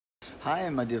Hi,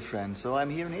 my dear friend. So I'm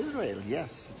here in Israel.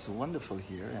 Yes, it's wonderful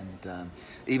here, and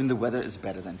even the weather is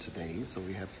better than today. So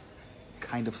we have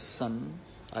kind of sun.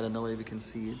 I don't know if you can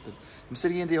see it, but I'm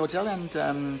sitting in the hotel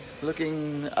and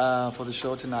looking for the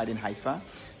show tonight in Haifa.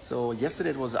 So yesterday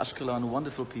it was Ashkelon,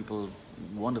 wonderful people,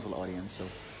 wonderful audience. So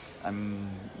I'm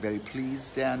very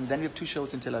pleased. And then we have two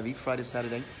shows in Tel Aviv, Friday,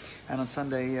 Saturday, and on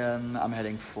Sunday I'm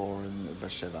heading for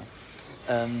Beersheba.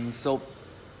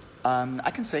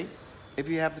 I can say, if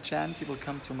you have the chance, you will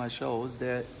come to my shows.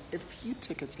 There are a few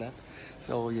tickets left,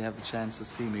 so you have the chance to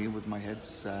see me with my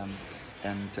hits. I'm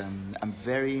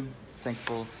very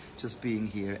thankful just being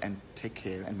here, and take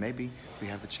care. And maybe we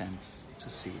have the chance to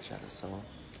see each other. So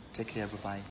take care. Bye bye.